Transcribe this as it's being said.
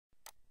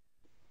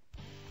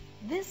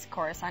This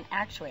course on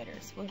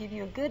actuators will give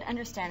you a good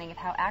understanding of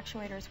how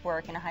actuators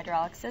work in a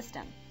hydraulic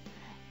system.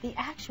 The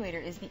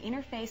actuator is the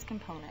interface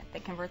component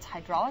that converts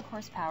hydraulic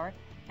horsepower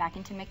back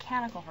into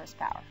mechanical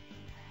horsepower.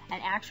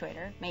 An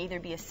actuator may either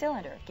be a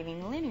cylinder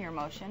giving linear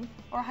motion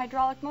or a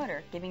hydraulic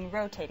motor giving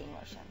rotating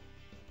motion.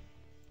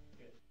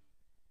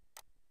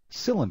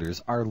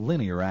 Cylinders are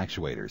linear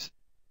actuators.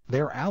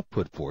 Their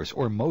output force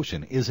or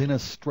motion is in a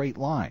straight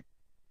line.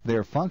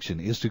 Their function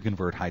is to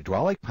convert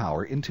hydraulic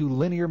power into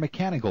linear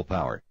mechanical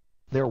power.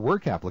 Their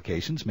work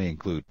applications may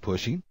include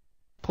pushing,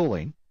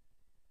 pulling,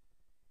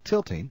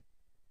 tilting,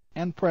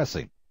 and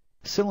pressing.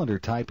 Cylinder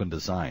type and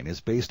design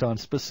is based on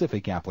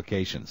specific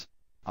applications.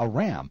 A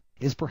ram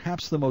is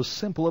perhaps the most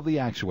simple of the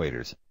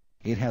actuators.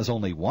 It has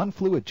only one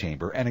fluid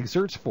chamber and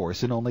exerts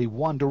force in only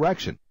one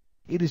direction.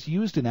 It is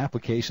used in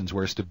applications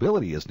where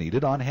stability is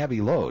needed on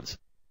heavy loads.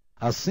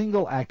 A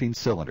single acting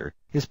cylinder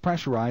is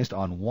pressurized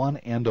on one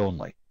end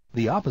only.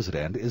 The opposite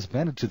end is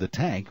vented to the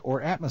tank or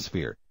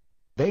atmosphere.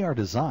 They are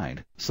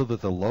designed so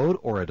that the load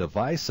or a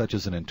device such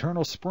as an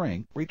internal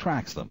spring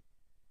retracts them.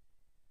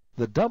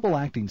 The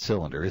double-acting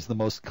cylinder is the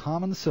most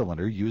common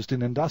cylinder used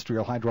in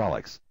industrial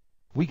hydraulics.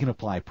 We can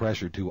apply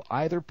pressure to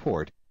either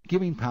port,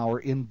 giving power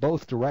in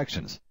both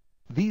directions.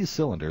 These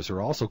cylinders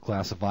are also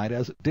classified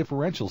as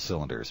differential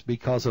cylinders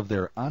because of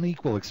their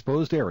unequal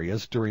exposed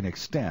areas during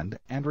extend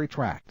and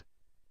retract.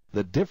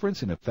 The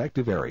difference in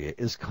effective area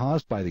is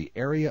caused by the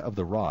area of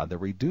the rod that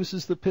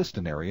reduces the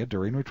piston area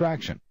during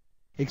retraction.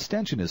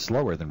 Extension is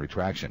slower than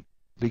retraction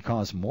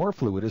because more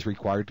fluid is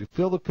required to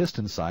fill the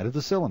piston side of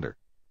the cylinder.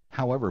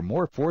 However,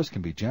 more force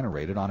can be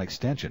generated on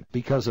extension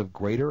because of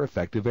greater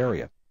effective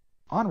area.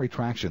 On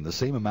retraction, the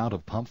same amount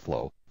of pump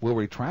flow will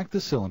retract the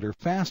cylinder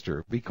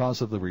faster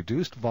because of the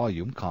reduced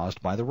volume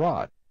caused by the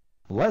rod.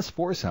 Less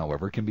force,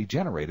 however, can be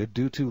generated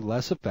due to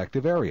less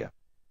effective area.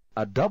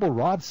 A double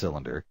rod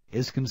cylinder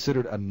is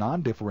considered a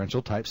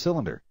non-differential type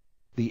cylinder.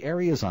 The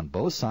areas on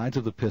both sides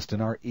of the piston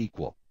are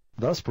equal,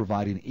 thus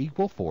providing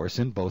equal force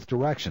in both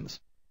directions.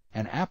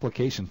 An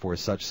application for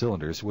such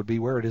cylinders would be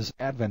where it is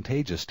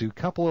advantageous to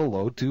couple a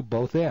load to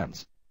both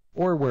ends,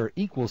 or where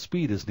equal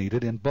speed is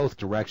needed in both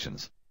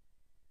directions.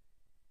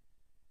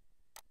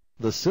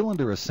 The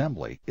cylinder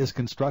assembly is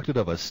constructed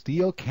of a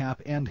steel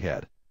cap end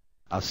head,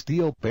 a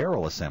steel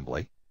barrel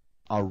assembly,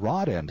 a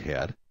rod end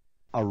head,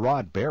 a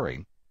rod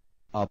bearing,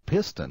 a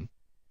piston,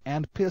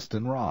 and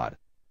piston rod.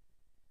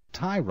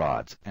 Tie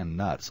rods and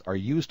nuts are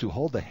used to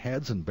hold the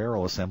heads and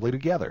barrel assembly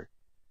together.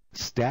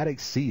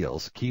 Static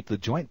seals keep the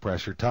joint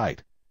pressure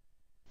tight.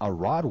 A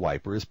rod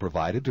wiper is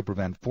provided to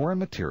prevent foreign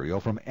material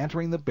from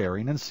entering the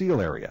bearing and seal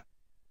area.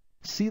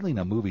 Sealing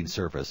a moving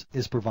surface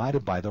is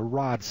provided by the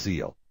rod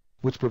seal,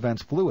 which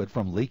prevents fluid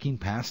from leaking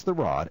past the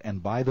rod,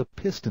 and by the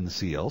piston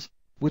seals,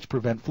 which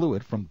prevent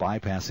fluid from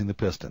bypassing the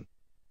piston.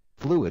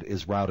 Fluid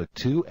is routed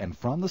to and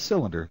from the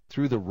cylinder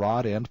through the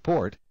rod end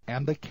port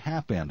and the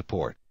cap end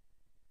port.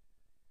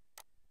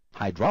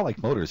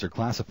 Hydraulic motors are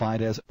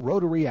classified as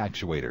rotary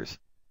actuators.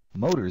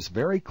 Motors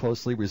very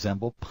closely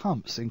resemble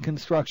pumps in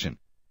construction.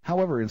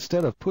 However,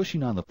 instead of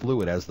pushing on the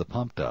fluid as the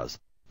pump does,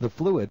 the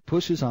fluid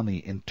pushes on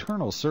the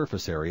internal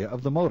surface area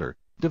of the motor,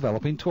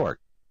 developing torque.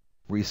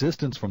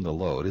 Resistance from the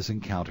load is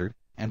encountered,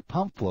 and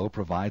pump flow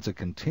provides a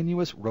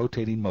continuous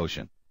rotating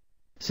motion.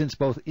 Since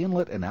both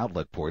inlet and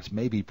outlet ports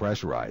may be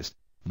pressurized,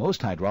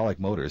 most hydraulic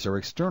motors are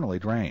externally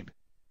drained.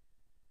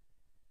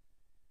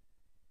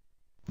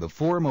 The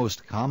four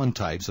most common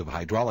types of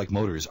hydraulic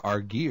motors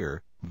are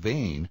gear,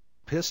 vane,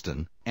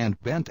 piston,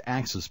 and bent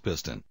axis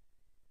piston.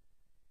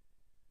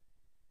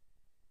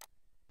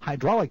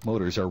 Hydraulic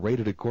motors are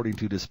rated according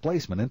to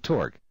displacement and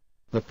torque.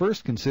 The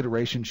first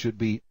consideration should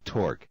be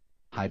torque.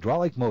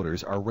 Hydraulic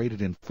motors are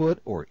rated in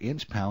foot or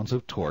inch-pounds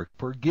of torque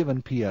per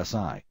given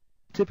psi,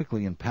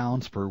 typically in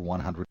pounds per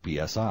 100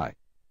 psi.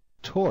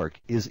 Torque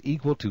is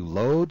equal to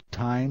load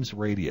times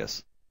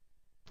radius.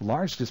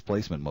 Large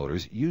displacement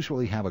motors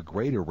usually have a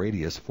greater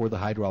radius for the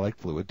hydraulic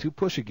fluid to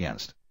push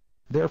against.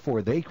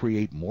 Therefore, they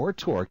create more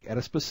torque at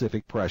a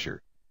specific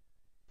pressure.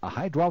 A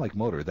hydraulic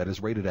motor that is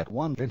rated at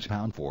 1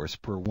 inch-pound force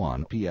per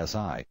 1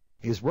 psi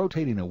is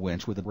rotating a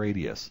winch with a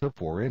radius of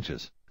 4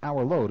 inches.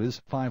 Our load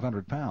is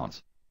 500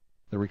 pounds.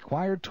 The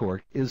required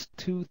torque is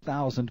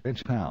 2,000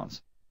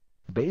 inch-pounds.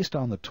 Based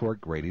on the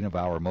torque rating of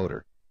our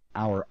motor,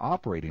 our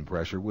operating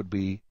pressure would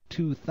be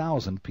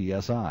 2,000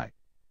 psi.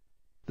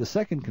 The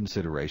second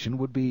consideration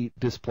would be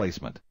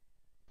displacement.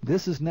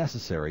 This is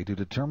necessary to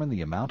determine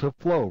the amount of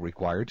flow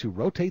required to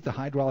rotate the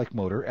hydraulic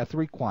motor at the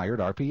required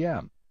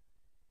RPM.